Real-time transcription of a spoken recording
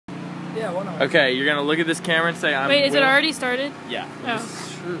Yeah, why not? Okay, you're gonna look at this camera and say, Wait, is it already started? Yeah. Oh.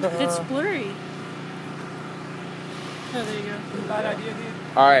 It's blurry. Oh, there you go. Bad idea, dude.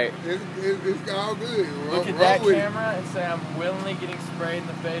 Alright. It's all good. Look at that camera and say, I'm willingly getting sprayed in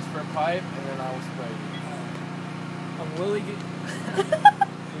the face for a pipe, and then I will spray you.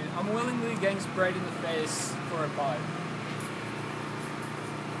 I'm willingly getting sprayed in the face for a pipe.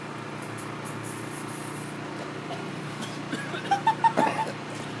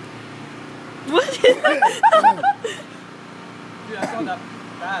 What? Dude, that's not that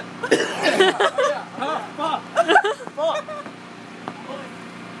bad. Fuck.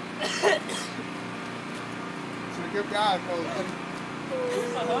 Should've kept your eyes closed.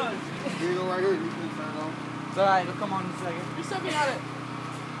 Here you go right here. You can turn on. It's alright, it'll come on in a second. You're sucking at it.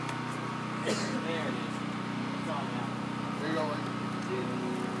 There it is. It's on now. There you go right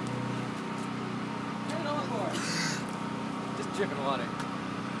Turn it on for. Just dripping water.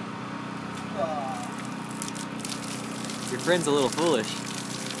 Ah. Your friend's a little foolish.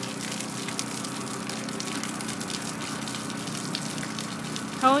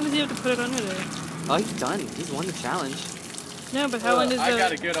 How long does he have to put it under there? Oh, he's done. He's won the challenge. No, but how long does I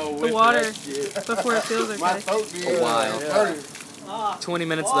got a good old the whiff water of that shit. before it feels My okay? throat did. A while. Yeah. 20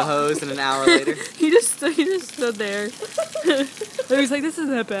 minutes of the hose and an hour later. He just stood there. And he's like, this isn't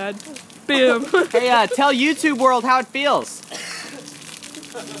that bad. Bam. Hey, tell YouTube world how it feels.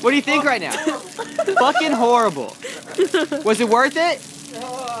 What do you think right now? Fucking horrible. Was it worth it?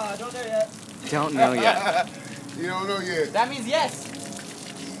 Don't know yet. Don't know yet. You don't know yet. That means yes.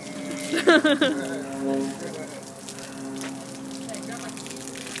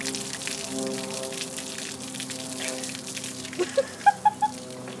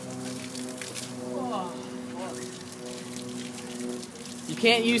 You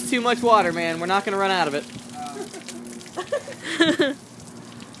can't use too much water, man. We're not gonna run out of it.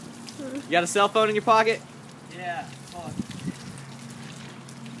 You got a cell phone in your pocket? Yeah. Fuck.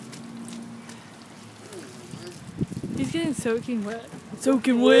 He's getting soaking wet.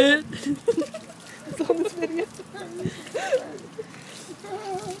 Soaking wet. It's on this video.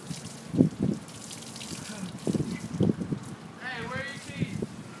 Hey, where are your keys?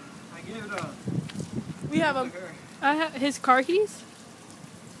 I gave it up. We have him. I have his car keys.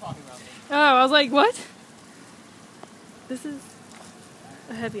 Talking about me. Oh, I was like, what? This is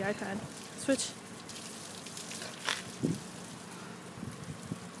a heavy iPad. Switch.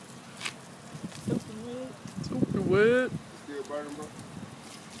 Soaking wet. Soaking wet. Still burning, bro.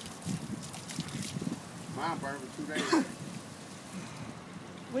 Mine burned for 2 days.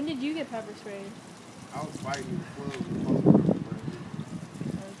 When did you get pepper sprayed? I was fighting in the club with the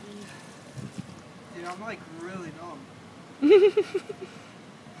Dude, I'm like really numb.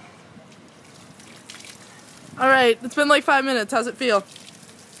 All right, it's been like 5 minutes. How's it feel?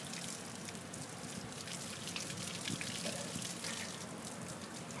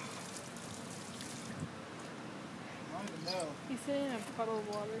 I don't even know. He's sitting in a puddle of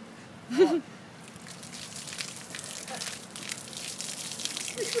water.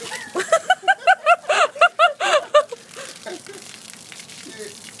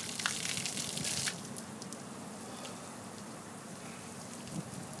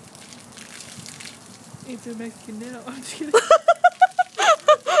 It's a Mexican now. I'm just kidding.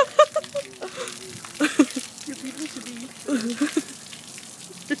 Your people should be.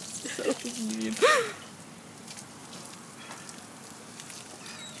 So mean.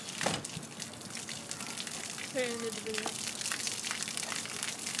 Hey, I did the video.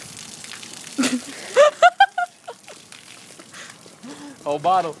 Whole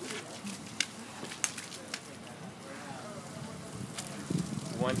bottle.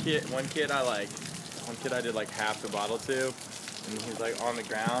 One kid I did like half the bottle to, and he was like on the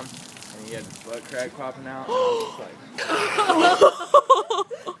ground, and he had his butt crack popping out, and I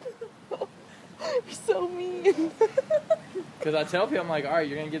was You're so mean. like, because I tell people, I'm like, alright,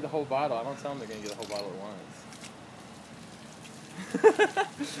 you're gonna get the whole bottle. I don't tell them they're gonna get the whole bottle at once.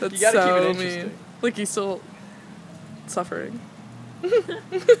 That's You gotta so keep it mean. interesting. Like he's still suffering.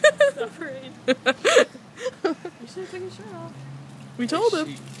 Suffering. You should have taken your shirt off. We told him.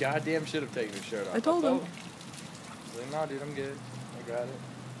 She goddamn should have taken his shirt off. I told him. He's like, no, dude, I'm good. I got it.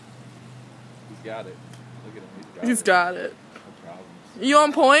 He's got it. Look at him. He's got it. No problems. You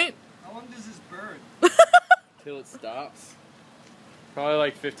on point? How long does this burn? Till it stops. Probably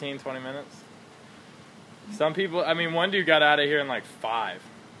like 15, 20 minutes. Some people, I mean, one dude got out of here in like 5.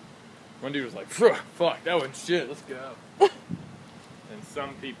 One dude was like, fuck, that wasn't shit, let's go. And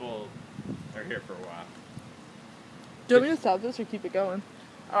some people are here for a while. Do you want me to stop this or keep it going?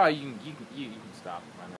 Oh, you can stop. Why not?